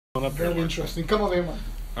on up here. Very interesting. Come over here, Mark.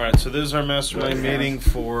 All right, so this is our mastermind meeting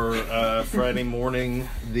for Friday morning,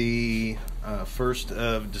 the 1st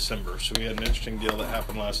of December. So we had an interesting deal that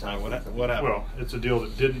happened last night. What happened? Well, it's a deal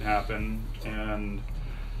that didn't happen, and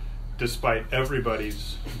despite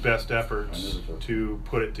everybody's best efforts to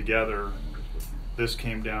put it together, this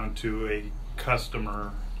came down to a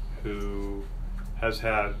customer who has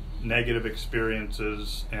had negative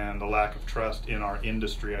experiences and a lack of trust in our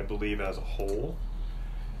industry, I believe, as a whole.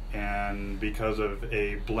 And because of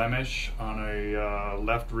a blemish on a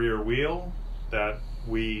left rear wheel that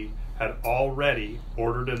we had already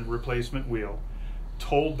ordered a replacement wheel,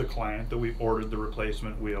 told the client that we ordered the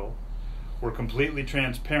replacement wheel, were completely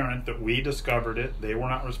transparent that we discovered it, they were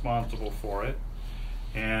not responsible for it,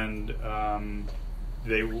 and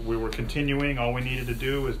we were continuing. All we needed to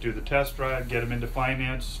do was do the test drive, get them into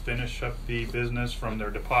finance, finish up the business from their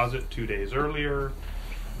deposit 2 days earlier,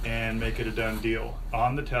 and make it a done deal.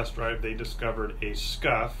 On the test drive, they discovered a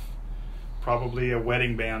scuff, probably a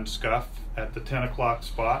wedding band scuff, at the 10 o'clock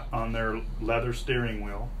spot on their leather steering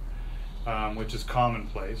wheel, which is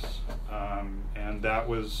commonplace. And that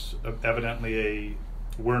was evidently a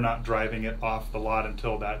we're not driving it off the lot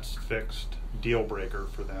until that's fixed deal breaker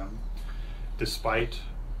for them, despite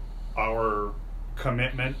our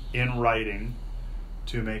commitment in writing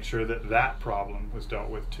to make sure that that problem was dealt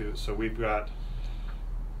with too. So we've got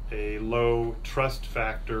a low trust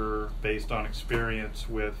factor based on experience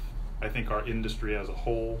with, I think, our industry as a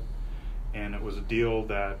whole, and it was a deal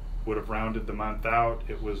that would have rounded the month out.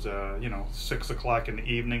 It was 6 o'clock in the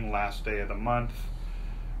evening, last day of the month,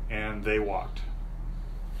 and they walked.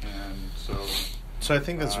 And so I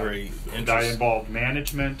think that's very interesting. I involved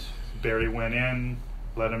management. Barry went in,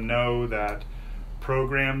 let him know that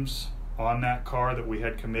programs on that car that we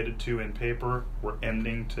had committed to in paper were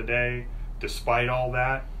ending today. Despite all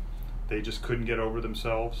that, they just couldn't get over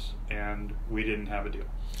themselves, and we didn't have a deal.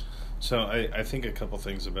 So I think a couple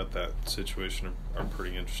things about that situation are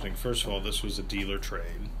pretty interesting. First of all, this was a dealer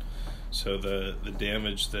trade. So the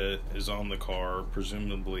damage that is on the car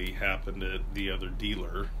presumably happened at the other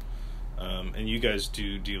dealer. And you guys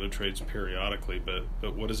do dealer trades periodically,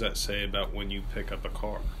 but what does that say about when you pick up a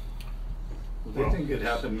car? Well, they think it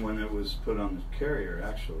happened when it was put on the carrier,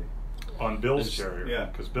 actually. On Bill's carrier, yeah,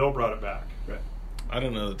 because Bill brought it back. Right. I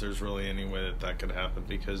don't know that there's really any way that could happen,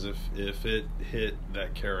 because if it hit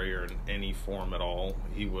that carrier in any form at all,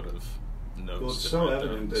 he would have noticed. Well, it's so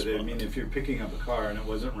evident that, if you're picking up a car and it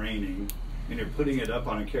wasn't raining, and you're putting it up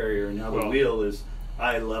on a carrier, and now the wheel is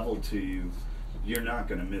eye level to you, you're not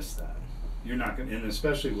going to miss that. You're not going to, and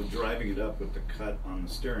especially with driving it up with the cut on the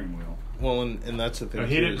steering wheel. Well, and that's the thing. No,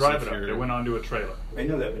 he didn't drive it up. It went onto a trailer. I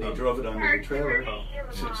know that, but he drove it onto the trailer.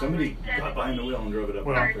 So somebody got behind the wheel and drove it up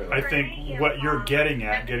on the trailer. I think what you're getting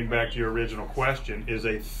at, getting back to your original question, is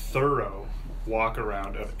a thorough walk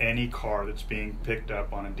around of any car that's being picked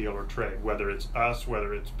up on a dealer trade, whether it's us,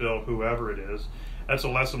 whether it's Bill, whoever it is. That's a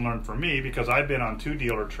lesson learned for me, because I've been on 2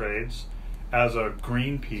 dealer trades as a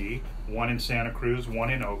green pea, one in Santa Cruz, one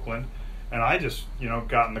in Oakland. And I just,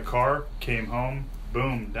 got in the car, came home,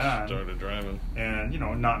 boom, done. Started driving. And,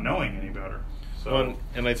 not knowing any better. So, well,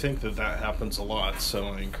 and I think that happens a lot. So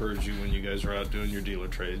I encourage you, when you guys are out doing your dealer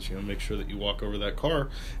trades, make sure that you walk over that car,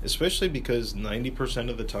 especially because 90%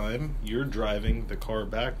 of the time you're driving the car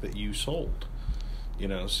back that you sold.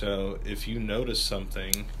 So if you notice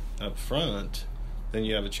something up front, then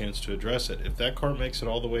you have a chance to address it. If that car makes it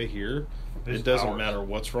all the way here, it doesn't matter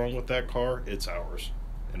what's wrong with that car, it's ours.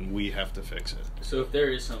 And we have to fix it. So if there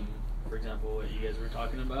is some, for example, what you guys were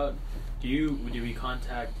talking about, do we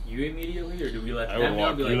contact you immediately, or do we let them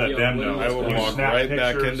know? I will walk right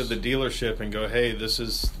back into the dealership and go, hey, this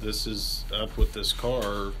is up with this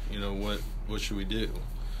car. What should we do?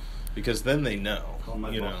 Because then they know. Call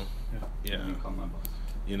my boss. Yeah. Call my boss.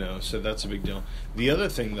 So that's a big deal. The other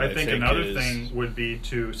thing that I think another thing would be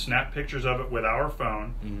to snap pictures of it with our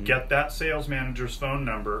phone, get that sales manager's phone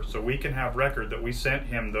number, so we can have record that we sent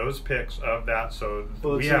him those pics of that, so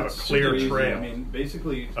we have a clear trail.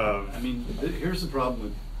 Basically, here's the problem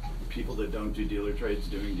with people that don't do dealer trades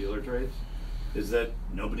doing dealer trades, is that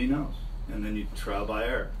nobody knows, and then you trial by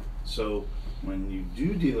error. So when you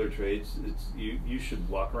do dealer trades, you should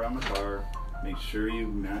walk around the car, make sure you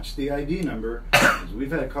match the ID number, because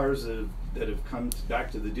we've had cars that have come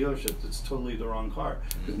back to the dealership that's totally the wrong car,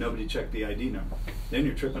 because nobody checked the ID number. Then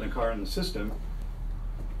you're tripping a car in the system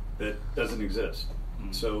that doesn't exist.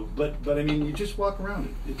 So, but you just walk around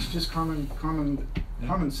it. It's just common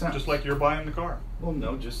sense. Just like you're buying the car. Well,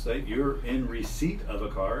 no, just that you're in receipt of a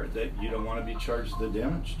car that you don't want to be charged the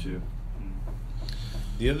damage to.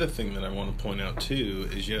 The other thing that I want to point out too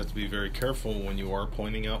is you have to be very careful when you are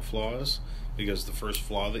pointing out flaws, because the first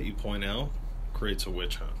flaw that you point out creates a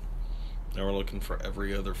witch hunt. Now we're looking for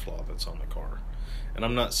every other flaw that's on the car. And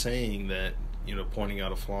I'm not saying that, pointing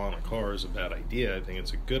out a flaw on a car is a bad idea. I think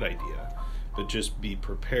it's a good idea. But just be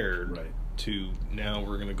prepared to, now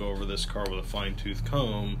we're going to go over this car with a fine-tooth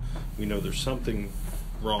comb. We know there's something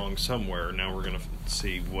wrong somewhere. Now we're going to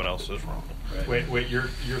see what else is wrong. Right. Wait, you're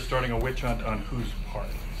starting a witch hunt on whose part?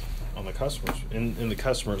 On the customers, in the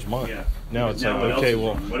customer's mind. Yeah. Now it's Now like, okay,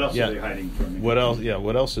 well, what else are they hiding from me? What else? Yeah,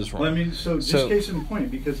 what else is wrong? Well, I mean, so just case in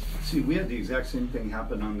point, because see, we had the exact same thing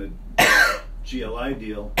happen on the GLI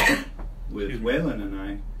deal with Waylon and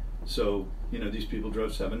I. So these people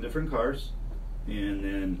drove 7 different cars, and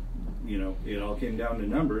then it all came down to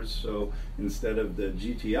numbers. So instead of the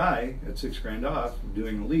GTI at $6,000 off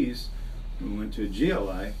doing a lease, we went to a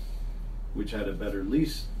GLI, which had a better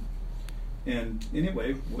lease. And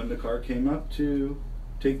anyway, when the car came up to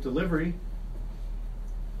take delivery,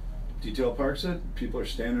 detail parks it. People are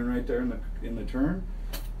standing right there in the turn.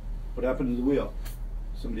 What happened to the wheel?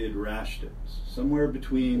 Somebody had rashed it. Somewhere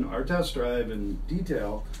between our test drive and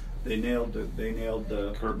detail, they nailed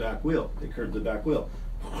the back wheel. They curved the back wheel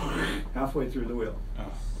halfway through the wheel. Oh.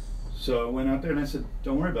 So I went out there and I said,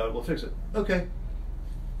 "Don't worry about it. We'll fix it." Okay,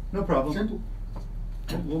 no problem. Simple.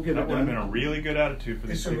 We'll get That it would have been done. a really good attitude for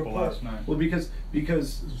these It's a people report. last night. Well, because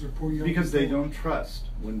There's a poor young they people. don't trust.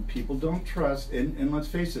 When people don't trust, and let's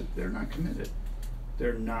face it, they're not committed.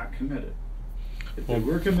 They're not committed. If they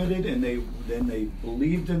were committed and they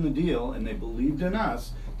believed in the deal and they believed in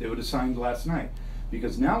us, they would have signed last night.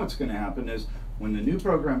 Because now what's going to happen is when the new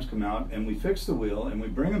programs come out and we fix the wheel and we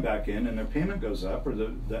bring them back in and their payment goes up or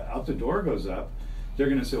the out the door goes up, they're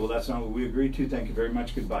going to say, "Well, that's not what we agreed to. Thank you very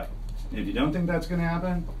much. Goodbye." And if you don't think that's going to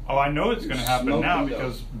happen, Oh, I know it's going to happen smoke now windows.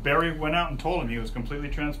 because Barry went out and told him he was completely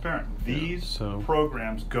transparent. These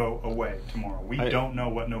programs go away tomorrow. We don't know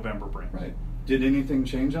what November brings. right? Did anything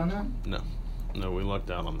change on that? No, we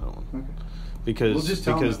lucked out on that one. Okay. Because We'll just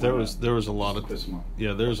tell them there that was a lot of this month.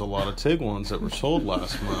 there's a lot of TIG ones that were sold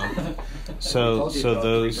last month. So Told you about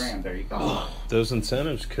those $3,000. There you go. those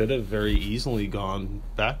incentives could have very easily gone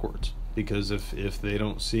backwards, because if they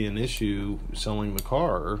don't see an issue selling the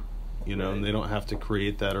car, and they don't have to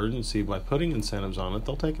create that urgency by putting incentives on it,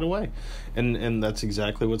 they'll take it away. And that's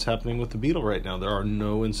exactly what's happening with the Beetle right now. There are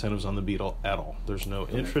no incentives on the Beetle at all. There's no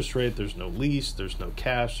interest rate, there's no lease, there's no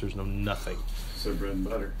cash, there's no nothing. It's their bread and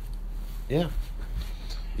butter. Yeah.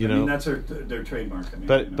 I mean, that's their trademark. I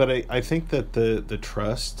mean, But I think that the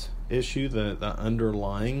trust issue, the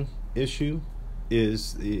underlying issue,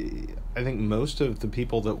 is I think most of the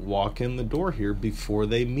people that walk in the door here before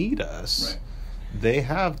they meet us, they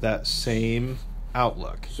have that same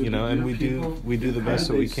outlook, So and we do the best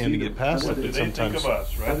that we can to get past it. But sometimes,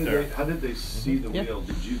 How did they see the wheel?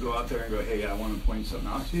 Did you go out there and go, "Hey, I want to point something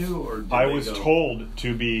out to you," or did I they was go, told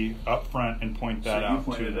to be upfront and point that So you out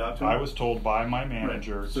pointed to it them. out to I them? was told by my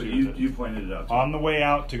manager. So to you pointed it out to on the way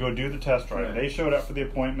out to go do the test drive. Right. They showed up for the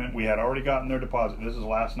appointment. We had already gotten their deposit. This is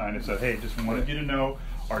last night. It said, "Hey, just wanted you to know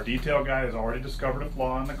our detail guy has already discovered a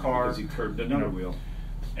flaw in the car because he curved another wheel."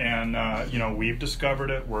 And we've discovered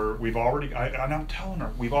it. We've already. And I'm telling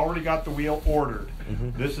her, we've already got the wheel ordered.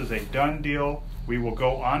 Mm-hmm. This is a done deal. We will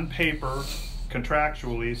go on paper,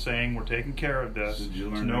 contractually, saying we're taking care of this. So did you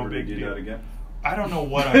It's learn no never to big do deal. that again? I don't know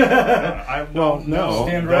what I Well, no,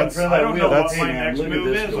 Stand right in that's- front of I that don't wheel. know what Hey, my man, next look at move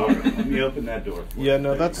this is door. on it. Let me open that door. for Yeah, you. no,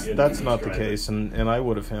 There that's you go. that's You not the drive it. case, and I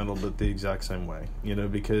would have handled it the exact same way,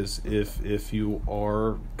 because if you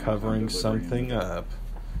are covering something up,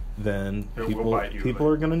 then It will people bite you people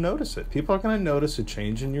later. are going to notice it. People are going to notice a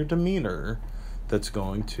change in your demeanor that's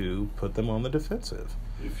going to put them on the defensive.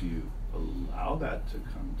 If you allow that to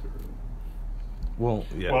come through. Well,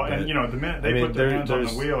 yeah. Well, but- and the minute they I mean, put their hands on the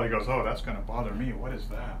there's- wheel, he goes, "Oh, that's going to bother me. What is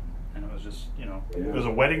that?" And it was just, it was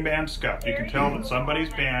a wedding band scuff. You can tell that somebody's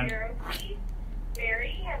band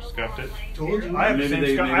scuffed it. Told you. I have the Maybe same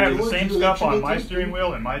they- scuff. maybe I have they- the same Told you scuff on electrical my tape? steering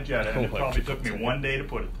wheel and my Jetta, and it probably took me Electrical 1 day to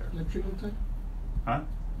put it there. Electrical tape? Huh?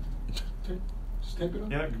 Tape? Just tape it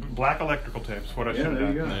on? Yeah, black electrical tape is what I Yeah, should have there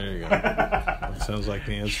done. you go. There you go. That sounds like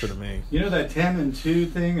the answer to me. You know that 10 and 2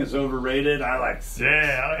 thing is overrated? I like 6.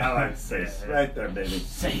 Yeah, I like 6. Right there, baby.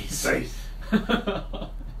 6.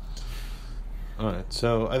 All right,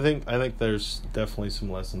 so I think there's definitely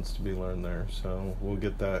some lessons to be learned there. So we'll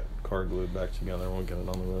get that car glued back together and we'll get it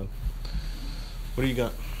on the road. What do you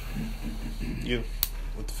got? You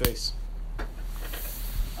with the face.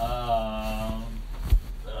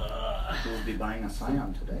 We'll be buying a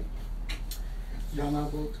Scion today.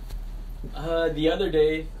 Yana boat. The other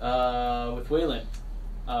day with Waylon,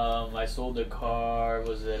 I sold the car.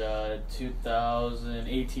 Was it a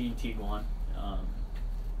 2018 Tiguan?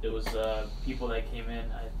 It was people that came in.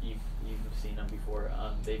 You've seen them before.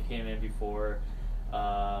 They came in before.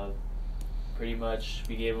 Pretty much,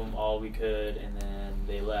 we gave them all we could, and then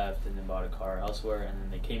they left and then bought a car elsewhere, and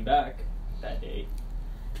then they came back that day,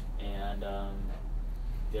 and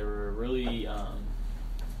they were really.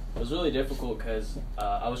 It was really difficult because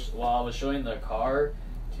I was showing the car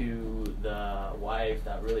to the wife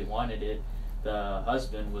that really wanted it. The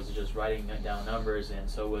husband was just writing down numbers, and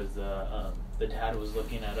so was the dad was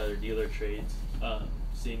looking at other dealer trades,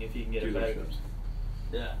 seeing if he can get a better.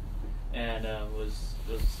 Yeah, and was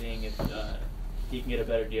seeing if he can get a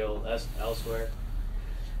better deal elsewhere.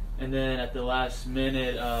 And then at the last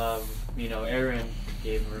minute, Aaron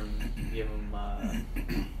gave him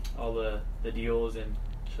all the deals and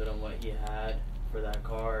showed him what he had for that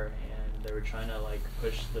car, and they were trying to like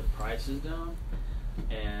push the prices down,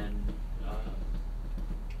 and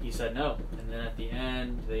he said no. And then at the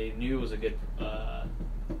end, they knew it was a good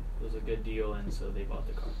deal, and so they bought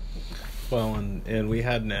the car. Well, and we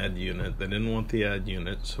had an ad unit. They didn't want the ad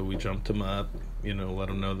unit, so we jumped them up, let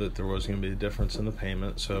them know that there was going to be a difference in the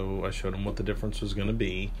payment. So I showed them what the difference was going to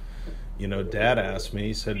be. Dad asked me,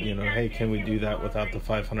 he said, hey, can we do that without the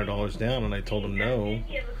 $500 down? And I told him no.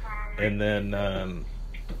 And then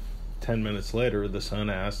 10 minutes later, the son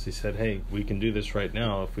asked, he said, hey, we can do this right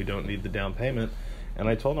now if we don't need the down payment. And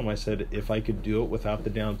I told him, I said, if I could do it without the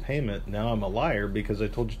down payment, now I'm a liar because I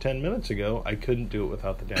told you 10 minutes ago I couldn't do it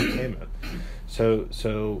without the down payment. So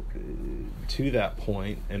to that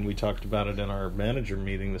point, and we talked about it in our manager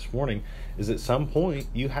meeting this morning, is at some point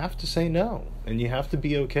you have to say no, and you have to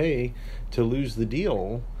be okay to lose the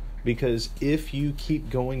deal, because if you keep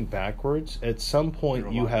going backwards, at some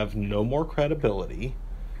point you have no more credibility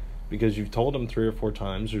because you've told them 3 or 4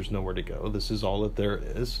 times there's nowhere to go. This is all that there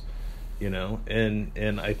is.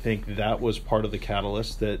 And I think that was part of the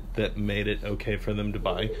catalyst that made it okay for them to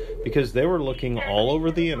buy, because they were looking all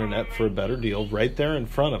over the internet for a better deal right there in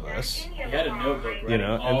front of us. He had a notebook, right?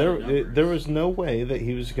 And there was no way that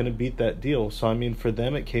he was going to beat that deal. So I mean, for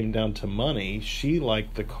them it came down to money. She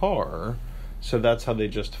liked the car, so that's how they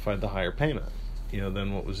justified the higher payment,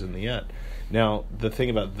 than what was in the ad. Now the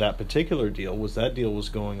thing about that particular deal was that deal was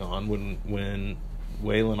going on when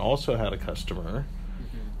Waylon also had a customer.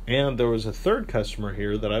 And there was a third customer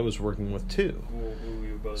here that I was working with too.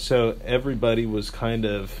 So everybody was kind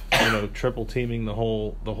of, triple teaming the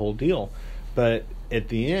whole deal. But at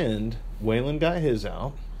the end, Waylon got his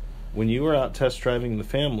out. When you were out test driving the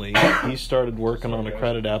family, he started working on a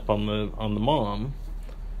credit app on the mom,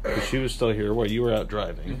 because she was still here while you were out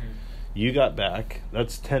driving. Mm-hmm. You got back.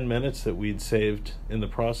 That's 10 minutes that we'd saved in the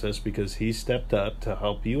process because he stepped up to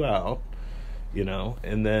help you out,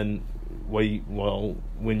 and then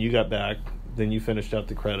when you got back, then you finished out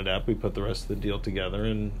the credit app. We put the rest of the deal together,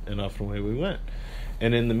 and off and away we went.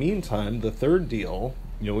 And in the meantime, the third deal,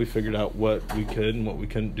 we figured out what we could and what we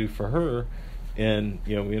couldn't do for her. And,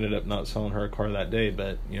 we ended up not selling her a car that day,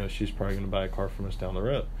 but, she's probably going to buy a car from us down the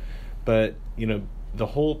road. But, the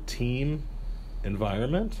whole team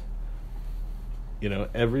environment,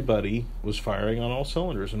 everybody was firing on all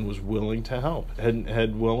cylinders and was willing to help.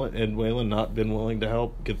 Had Waylon not been willing to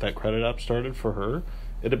help get that credit app started for her,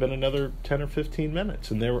 it'd have been another 10 or 15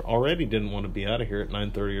 minutes. And they already didn't want to be out of here at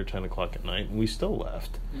 9:30 or 10 o'clock at night, and we still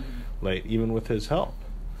left late, even with his help.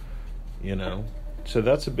 So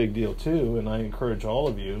that's a big deal too, and I encourage all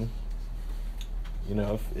of you,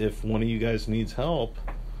 if one of you guys needs help,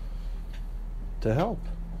 to help.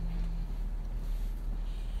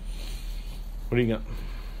 What do you got?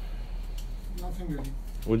 Nothing really.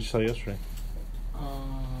 What did you sell yesterday? What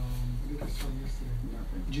did I sell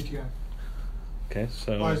yesterday? GTI. Okay,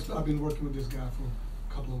 so... Well, I've been working with this guy for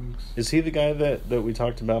a couple of weeks. Is he the guy that we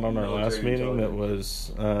talked about on our last meeting that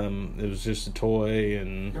was, it was just a toy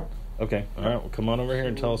and... Yep. Okay, all right, well, come on over here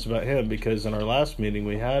and tell us about him, because in our last meeting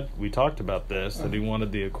we talked about this, that he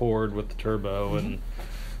wanted the Accord with the turbo and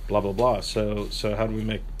blah, blah, blah. So how do we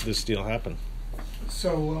make this deal happen?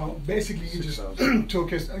 So basically, you just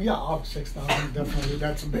took his, up 6,000, definitely.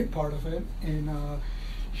 That's a big part of it. And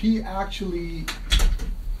he actually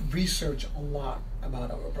researched a lot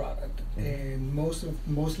about our product. And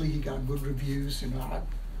mostly he got good reviews,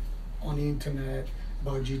 on the internet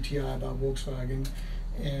about GTI, about Volkswagen.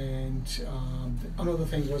 And another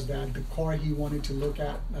thing was that the car he wanted to look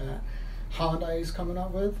at, Honda is coming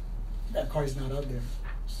up with, that car is not out there.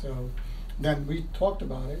 So then we talked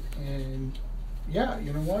about it, and you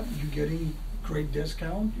know what? You're getting great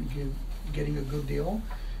discount. You're getting a good deal,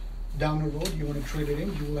 down the road you want to trade it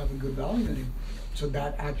in, you will have a good value in it. So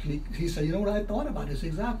that actually, he said, you know what I thought about this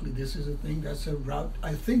exactly. This is a thing, that's a route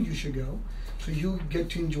I think you should go. So you get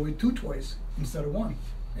to enjoy 2 toys instead of 1,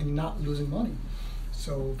 and you're not losing money.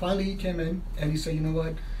 So finally he came in and he said, you know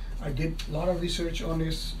what, I did a lot of research on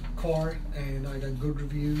this car and I got good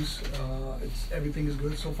reviews. Everything is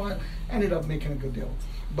good so far. Ended up making a good deal.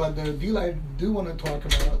 But the deal I do want to talk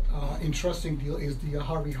about, interesting deal, is the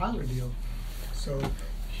Harvey Heiler deal. So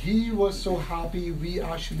he was so happy. We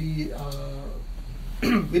actually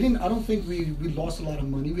we didn't. I don't think we lost a lot of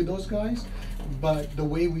money with those guys, but the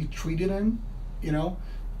way we treated them, you know,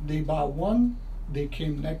 they bought one, they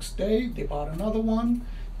came next day, they bought another one,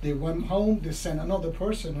 they went home, they sent another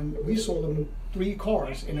person, and we sold them 3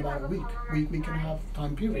 cars in about a week and a half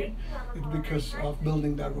time period, because of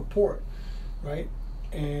building that rapport, right?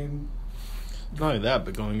 And not only that,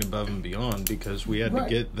 but going above and beyond, because we had to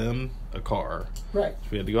get them a car. Right. So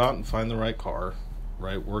we had to go out and find the right car,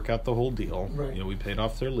 right? Work out the whole deal. Right. You know, we paid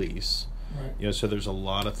off their lease. Right. You know, so there's a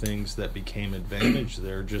lot of things that became advantage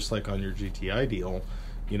there, just like on your GTI deal.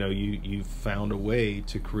 You know, you found a way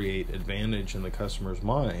to create advantage in the customer's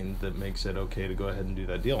mind that makes it okay to go ahead and do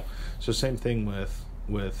that deal. So same thing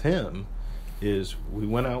with him, is we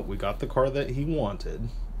went out, we got the car that he wanted,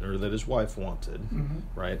 or that his wife wanted, mm-hmm.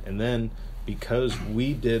 right? And then because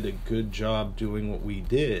we did a good job doing what we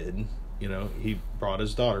did, you know, he brought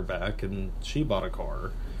his daughter back and she bought a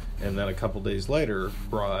car. And then a couple days later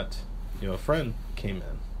brought, you know, a friend came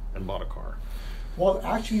in and bought a car. Well,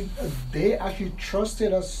 actually, they actually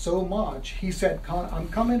trusted us so much. He said, I'm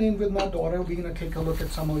coming in with my daughter. We're going to take a look at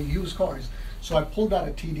some of the used cars. So I pulled out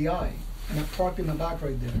a TDI and I parked in the back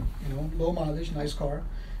right there. You know, low mileage, nice car.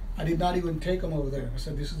 I did not even take them over there. I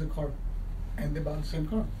said, this is the car. And they bought the same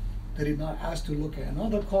car. They did not ask to look at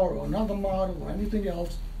another car or another model or anything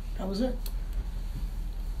else. That was it.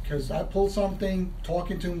 Because I pulled something,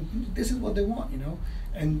 talking to them, this is what they want, you know.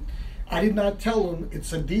 And I did not tell them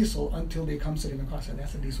it's a diesel until they come sit in the car. I said,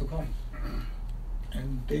 that's a diesel car.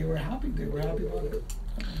 And they were happy. They were happy about it.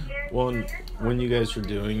 Well, when you guys are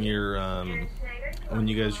doing your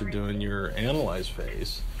analyze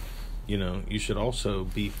phase, you know, you should also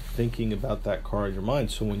be thinking about that car in your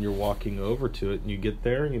mind. So when you're walking over to it and you get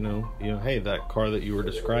there, you know, hey, that car that you were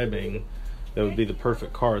describing, that would be the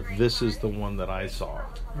perfect car. This is the one that I saw.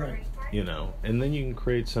 Right. You know, and then you can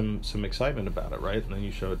create some excitement about it, right? And then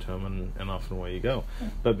you show it to them, and off and away you go.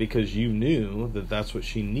 But because you knew that that's what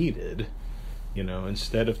she needed, you know,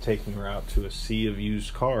 instead of taking her out to a sea of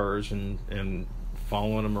used cars and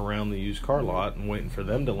following them around the used car lot and waiting for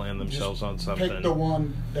them to land themselves on something. Pick the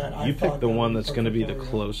one that I You thought pick the one that's going to be the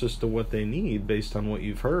perfect closest to what they need based on what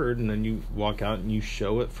you've heard, and then you walk out and you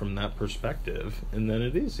show it from that perspective, and then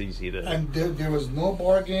it is easy to. And there was no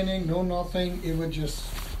bargaining, no nothing. It was just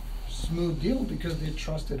smooth deal because they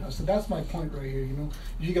trusted us. So that's my point right here. You know,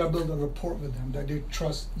 you gotta build a rapport with them that they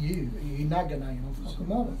trust you. You're not gonna, you know, fuck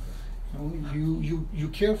them over. You know, you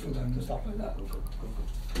care for them and stuff like that.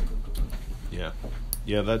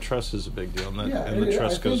 Yeah, that trust is a big deal, and the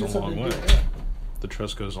trust goes a long way. The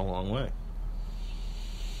trust goes a long way.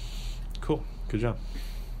 Cool, good job.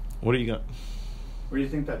 What do you got? Where do you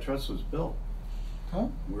think that trust was built? Huh?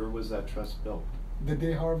 Where was that trust built? The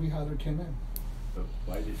day Harvey Heiler came in. But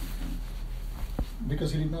why did he come?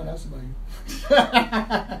 Because he did not ask about you.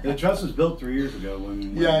 The trust was built 3 years ago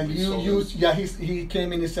when yeah, we you sold used. it. Yeah, he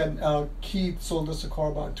came in. He said Keith sold us a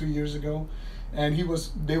car about 2 years ago, and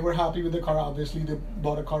they were happy with the car. Obviously, they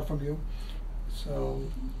bought a car from you. So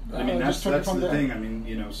I mean, that's the the thing. I mean,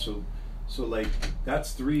 you know, so like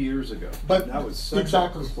that's 3 years ago. But that was such a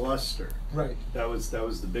cluster. Right. That was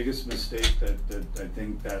the biggest mistake that I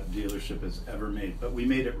think that dealership has ever made. But we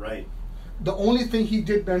made it right. The only thing he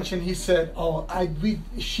did mention, he said,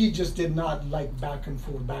 she just did not like back and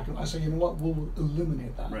forth. I said, you know what, we'll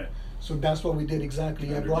eliminate that. Right. So that's what we did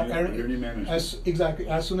exactly. I brought Aaron. As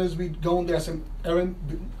soon as we go in there, I said, Aaron,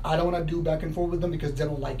 I don't want to do back and forth with them because they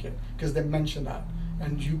don't like it. Because they mentioned that.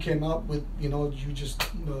 And you came up with, you know, you just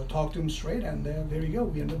talked to him straight, and there you go.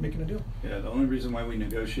 We ended up making a deal. Yeah, the only reason why we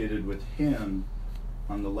negotiated with him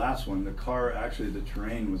on the last one, the car, actually the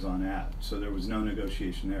terrain was on ad. So there was no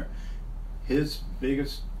negotiation there. His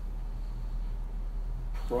biggest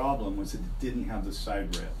problem was that it didn't have the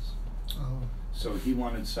side rails. Oh. So he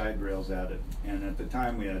wanted side rails added. And at the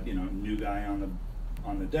time we had, you know, new guy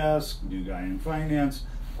on the desk, new guy in finance,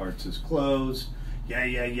 parts is closed.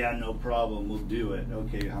 Yeah, no problem, we'll do it.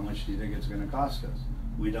 Okay, how much do you think it's going to cost us?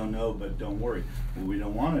 We don't know, but don't worry. Well, we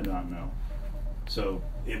don't want to not know. So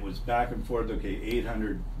it was back and forth, okay,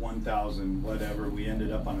 800, 1,000, whatever. We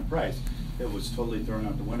ended up on a price. It was totally thrown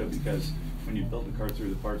out the window because when you build a car through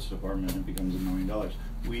the parts department, it becomes $1 million.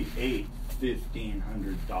 We ate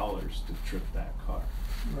 $1,500 to trip that car.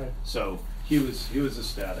 Right. So he was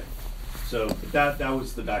ecstatic. So that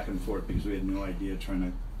was the back and forth, because we had no idea, trying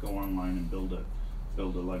to go online and build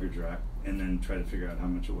a luggage rack and then try to figure out how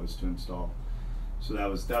much it was to install. So that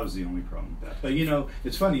was the only problem with that. But you know,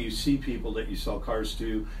 it's funny, you see people that you sell cars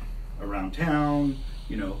to around town,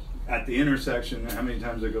 you know, at the intersection. How many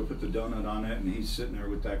times I go put the donut on it and he's sitting there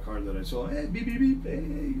with that car that I sold. Hey, beep beep beep, hey,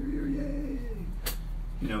 you're yay.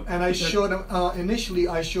 You know, and I showed them initially.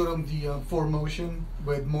 I showed them the 4Motion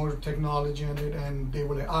with more technology in it, and they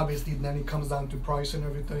were like, obviously, then it comes down to price and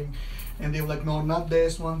everything, and they were like, no, not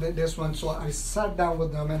this one, this one. So I sat down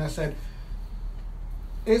with them and I said,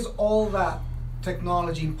 is all that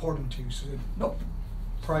technology important to you? She said, nope,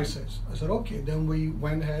 prices. I said, okay. Then we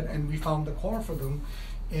went ahead and we found the car for them,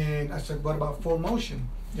 and I said, what about 4Motion?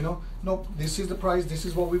 You know, nope, this is the price, this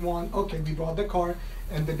is what we want. Okay, we brought the car,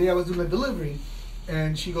 and the day I was doing the delivery,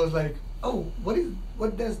 and she goes like, oh,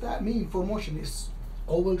 what does that mean? 4Motion is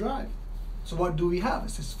all-wheel drive. So what do we have?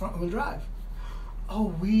 It says front-wheel drive.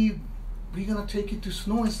 Oh, we're gonna take it to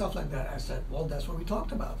snow and stuff like that. I said, well, that's what we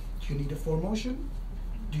talked about. You need a 4Motion?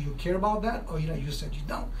 Do you care about that? Oh, you know, you said you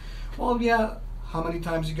don't. Well, yeah. How many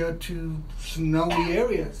times you go to snowy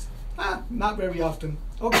areas? Not very often.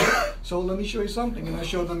 Okay, so let me show you something. And I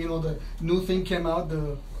showed them, you know, the new thing came out,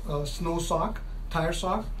 the snow sock, tire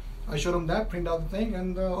sock. I showed them that, print out the thing,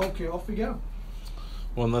 and okay, off we go.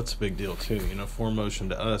 Well, and that's a big deal too. You know, 4Motion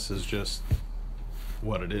to us is just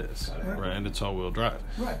what it is, right? And it's all-wheel drive.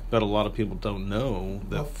 Right. But a lot of people don't know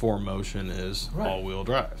that 4Motion is Right. all-wheel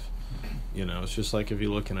drive. You know, it's just like if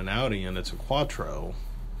you look in an Audi and it's a Quattro.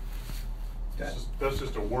 That's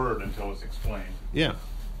just a word until it's explained. Yeah,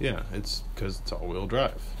 it's because it's all-wheel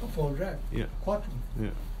drive. Four-wheel drive. Yeah. Quattro.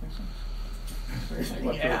 Yeah.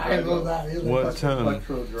 Yeah, I know that. Either. What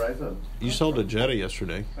Quattro drive. you sold a Jetta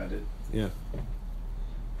yesterday? I did. Yeah.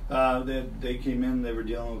 They came in. They were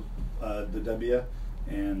dealing with the W,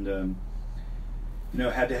 and you know,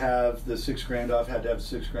 had to have the $6,000 off. Had to have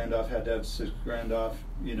 $6,000 off. Had to have $6,000 off.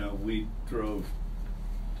 You know, we drove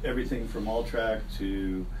everything from All-Track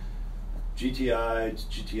to GTI to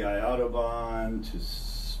GTI Autobahn to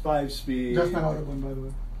 5-speed. That's not Autobahn, by the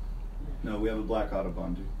way. No, we have a black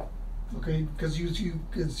Autobahn too. Okay, because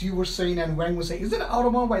you were saying, and Wang was saying, is it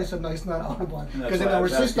Autobahn? Why I said no, it's not Autobahn. And that's Because in why I our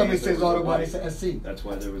was asking system it if there says was a Autobahn, white. it's a SC. That's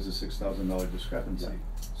why there was a $6,000 discrepancy.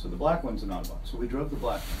 So the black one's an Autobahn. So we drove the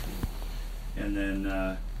black one. And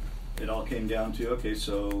then it all came down to, okay,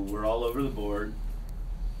 so we're all over the board.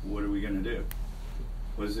 What are we going to do?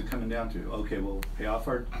 What is it coming down to? Okay, well, pay off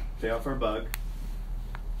our bug,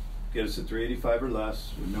 get us at 385 or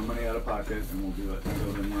less with no money out of pocket, and we'll do it.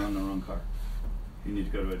 So then we're on the wrong car. You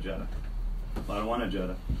need to go to a Jetta. Well, I don't want a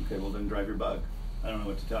Jetta. Okay, well then drive your bug. I don't know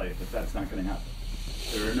what to tell you, but that's not going to happen.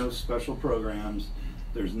 There are no special programs.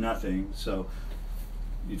 There's nothing. So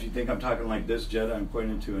if you think I'm talking like this Jetta, I'm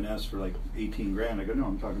pointing to an S for like 18 grand. I go, no,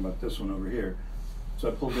 I'm talking about this one over here. So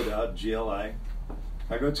I pulled it out, GLI.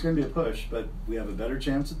 I go, it's going to be a push, but we have a better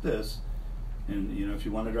chance at this. And, you know, if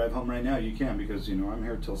you want to drive home right now, you can, because, you know, I'm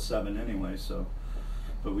here till 7 anyway, so.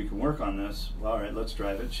 But we can work on this. Well, all right, let's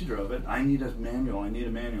drive it. She drove it. I need a manual. And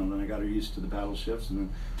then I got her used to the paddle shifts,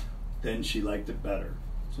 and then she liked it better.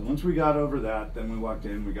 So once we got over that, then we walked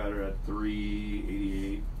in. We got her at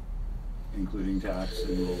 388, including tax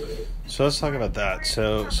and a little bit. So let's talk about that.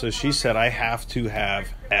 So she said, I have to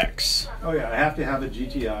have X. Oh yeah, I have to have a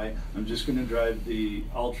GTI. I'm just going to drive the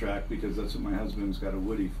All-Track because that's what my husband's got a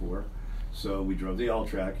Woody for. So we drove the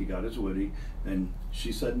All-Track. He got his Woody, and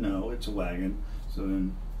she said no, it's a wagon. So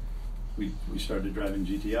then we started driving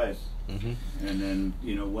GTIs. Mm-hmm. And then,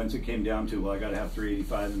 you know, once it came down to, well, I got to have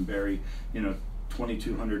 385 and bury, you know,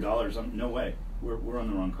 $2,200. No way. We're on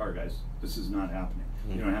the wrong car, guys. This is not happening.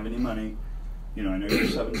 Mm-hmm. You don't have any money. You know, I know you're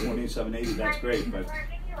 720, 780. That's great, but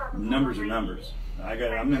numbers are numbers.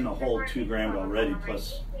 I'm in the whole $2,000 already,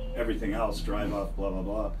 plus everything else. Drive off, blah blah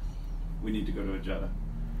blah. We need to go to a Jetta,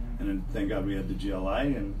 and then thank God we had the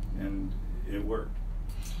GLI, and it worked.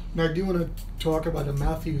 Now, I do want to talk about the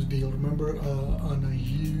Matthews deal. Remember on a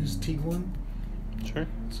used Tiguan? Sure.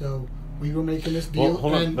 So we were making this deal. Well,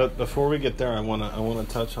 hold on. But before we get there, I want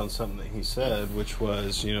to touch on something that he said, which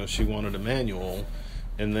was, you know, she wanted a manual,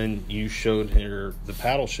 and then you showed her the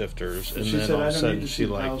paddle shifters, and she then said, all of a sudden she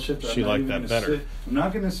liked that better. I'm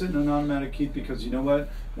not going to sit in an automatic, Keith, because you know what?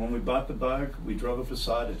 When we bought the bug, we drove a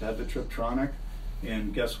Passat. It had the Triptronic,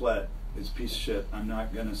 and guess what? It's a piece of shit. I'm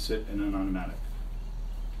not going to sit in an automatic.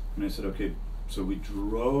 And I said, okay. So we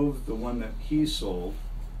drove the one that he sold,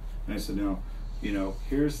 and I said, no, you know,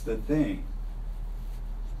 here's the thing.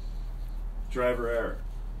 driver error.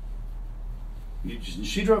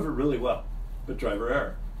 She drove it really well, but driver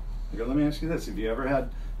error. I go, let me ask you this: have you ever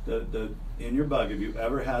had the in your bug? Have you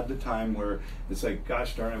ever had the time where it's like,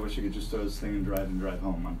 gosh darn, I wish I could just throw this thing and drive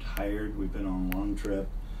home. I'm tired. We've been on a long trip.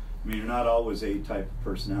 I mean, you're not always a type of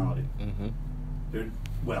personality. Mm-hmm.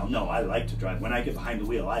 Well, no, I like to drive. When I get behind the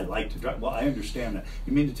wheel, I like to drive. Well, I understand that.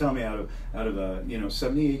 You mean to tell me out of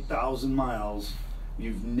 78,000 miles,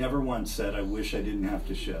 you've never once said, I wish I didn't have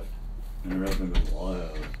to shift? And her husband goes, whoa.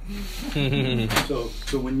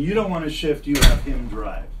 So when you don't want to shift, you have him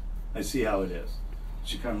drive. I see how it is.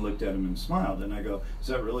 She kind of looked at him and smiled, and I go, is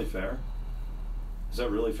that really fair? Is that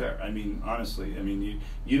really fair? I mean, honestly,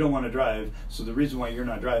 you don't want to drive, so the reason why you're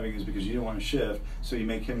not driving is because you don't want to shift, so you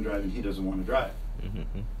make him drive and he doesn't want to drive.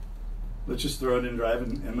 Mm-hmm. Let's just throw it in drive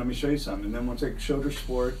and let me show you something. And then once I showed her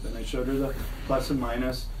sport, then I showed her the plus and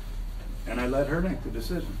minus, and I let her make the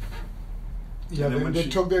decision. Yeah, they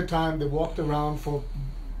took their time, they walked around for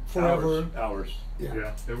forever. Hours.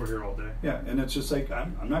 Yeah, they were here all day. Yeah, and it's just like,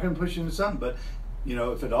 I'm not going to push you into something, but,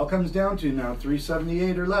 if it all comes down to now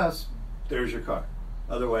 378 or less, there's your car.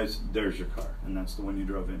 Otherwise, there's your car, and that's the one you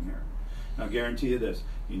drove in here. Now, I'll guarantee you this.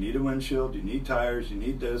 You need a windshield, you need tires, you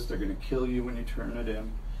need this. They're going to kill you when you turn it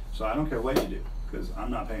in. So I don't care what you do, because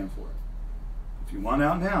I'm not paying for it. If you want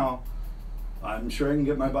out now, I'm sure I can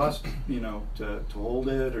get my boss, to hold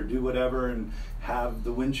it or do whatever and have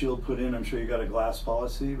the windshield put in. I'm sure you got a glass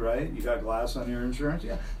policy, right? You got glass on your insurance?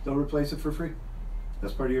 Yeah, they'll replace it for free.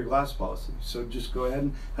 That's part of your glass policy. So just go ahead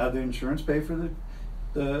and have the insurance pay for the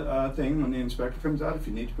thing when the inspector comes out. If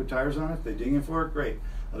you need to put tires on it, if they ding it for it, great.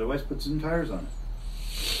 Otherwise, put some tires on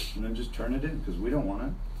it. And then just turn it in, because we don't want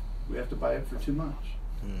it. We have to buy it for too much.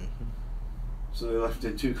 Mm-hmm. So they left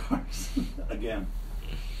in 2 cars again.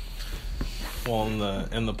 Well,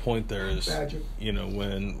 and the point there is,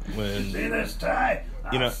 when see this tie,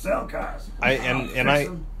 sell cars.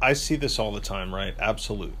 I see this all the time, right?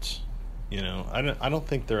 Absolutes. I don't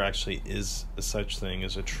think there actually is a such thing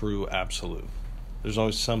as a true absolute. There's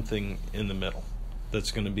always something in the middle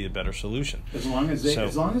that's going to be a better solution. As long as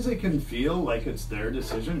they can feel like it's their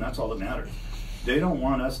decision, that's all that matters. They don't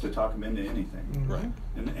want us to talk them into anything. Right.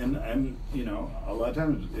 And a lot of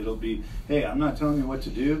times it'll be, hey, I'm not telling you what to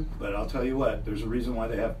do, but I'll tell you what, there's a reason why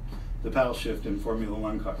they have the paddle shift in Formula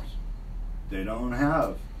One cars. They don't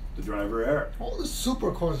have the driver error. All the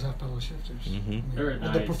super cars have paddle shifters. Mm-hmm. They're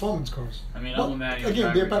nice. The performance cars. I'm a manual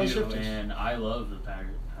driver too, and I love the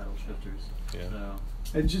paddle shifters. Yeah. So.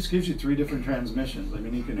 It just gives you 3 different transmissions.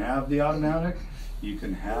 You can have the automatic, you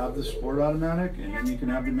can have the sport automatic, and then you can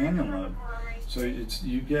have the manual mode. So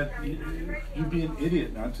you'd be an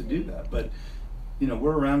idiot not to do that. But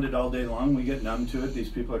we're around it all day long. We get numb to it. These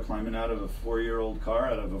people are climbing out of a 4-year-old car,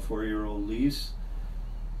 out of a 4-year-old lease.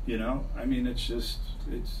 It's just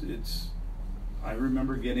it's. I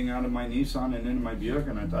remember getting out of my Nissan and into my Buick,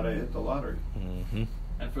 and I thought I hit the lottery. Mm-hmm.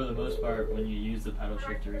 And for the most part, when you use the paddle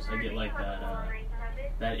shifters, I get like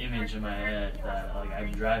that image in my head that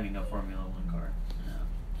I'm driving a Formula One car.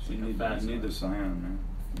 So you need the Scion, man.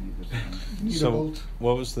 So,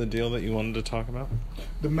 what was the deal that you wanted to talk about?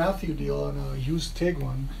 The Matthew deal on a used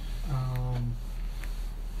Tiguan.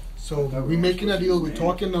 So we're making a deal, we're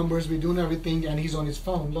talking numbers, we're doing everything, and he's on his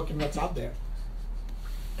phone looking what's out there.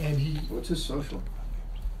 And what's his social?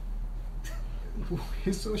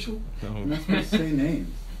 His social? No. You're not supposed to say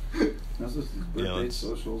names. That's just his birthday,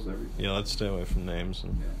 socials, everything. Yeah, let's stay away from names.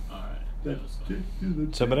 Yeah. All right.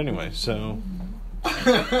 So, but anyway, so.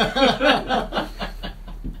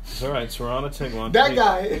 It's all right. So we're on a Tiguan. That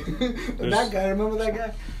guy, remember that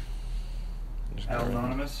guy?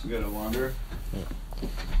 Anonymous. We got a wanderer. Yeah.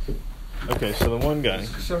 Okay, so the one guy.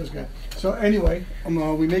 Service guy. So anyway,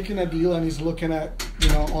 we're making a deal, and he's looking at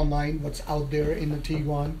online what's out there in the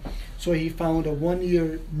Tiguan. So he found a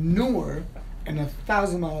 1-year newer and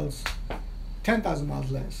 1,000 miles, 10,000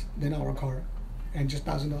 miles less than our car, and just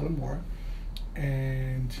 $1,000 more,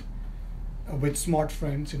 and. With smart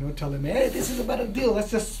friends, telling me, hey, this is a better deal.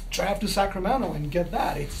 Let's just drive to Sacramento and get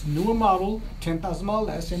that. It's newer model, 10,000 miles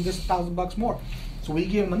less, and just $1,000 more. So we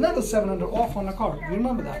gave him another $700 off on the car. You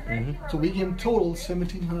remember that? Mm-hmm. So we gave him total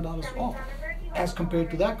 $1,700 off as compared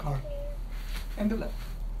to that car, and they left.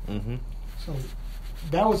 Mm-hmm. So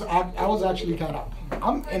that was I was actually kind of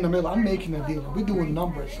I'm in the middle. I'm making a deal. We're doing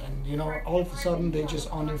numbers, and all of a sudden they just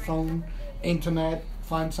on their phone, internet,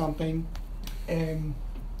 find something, and.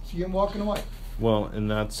 See him walking away. Well, and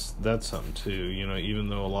that's something too. Even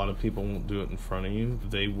though a lot of people won't do it in front of you,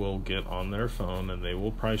 they will get on their phone and they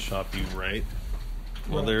will price shop you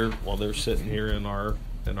while they're sitting here in our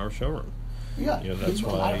showroom. Yeah, that's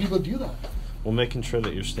why a lot of people do that. Well, making sure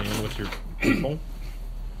that you're staying with your people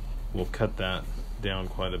will cut that down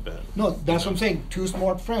quite a bit. No, that's what I'm saying. Two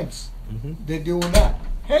smart friends. Mm-hmm. They're doing that.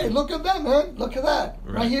 Hey, look at that, man. Look at that.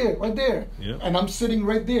 Right here, right there. Yep. And I'm sitting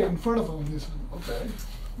right there in front of them. And this, okay.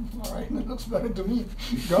 All right, that looks better to me.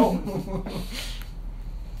 Go.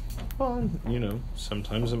 Well, you know,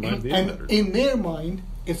 sometimes it might be and better. in their mind,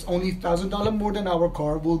 it's only $1,000 more than our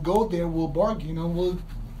car. We'll go there, we'll bargain, and we'll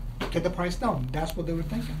get the price down. That's what they were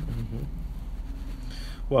thinking. Mm-hmm.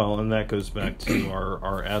 Well, and that goes back to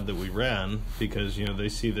our ad that we ran, because, you know, they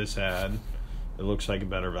see this ad, it looks like a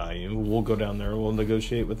better value. We'll go down there, we'll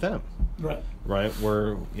negotiate with them. Right. Right?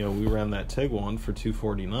 Where, you know, we ran that Tiguan for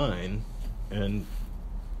 $249, and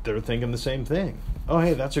they're thinking the same thing. Oh,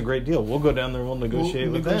 hey, that's a great deal. We'll go down there, we'll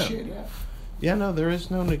negotiate with them. Yeah. Yeah, no, there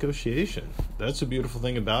is no negotiation. That's the beautiful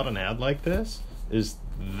thing about an ad like this, is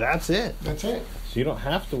that's it. That's it. So you don't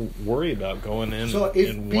have to worry about going in So if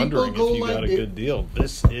and people wondering go if you like got a it- good deal.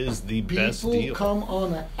 This is the best deal. People come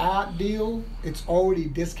on an ad deal, it's already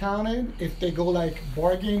discounted. If they go like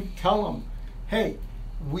bargain, tell them, hey,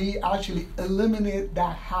 we actually eliminate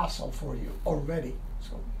that hassle for you already.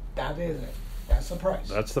 So that is it. That's the price.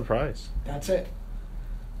 That's the price. That's it.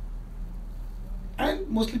 And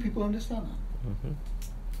mostly people understand that.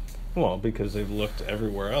 Mm-hmm. Well, because they've looked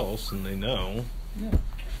everywhere else and they know. Yeah.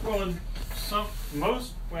 Well, and I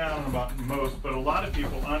don't know about most, but a lot of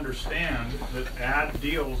people understand that ad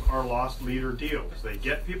deals are lost leader deals. They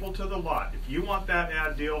get people to the lot. If you want that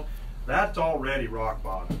ad deal, that's already rock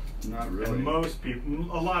bottom. Not really. And most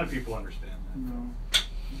people, a lot of people understand that. No.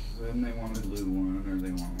 Then they want a blue one, or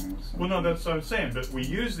they want one with something. Well, no, that's what I'm saying. But we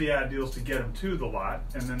use the ad deals to get them to the lot,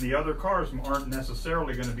 and then the other cars aren't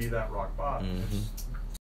necessarily going to be that rock bottom. Mm-hmm.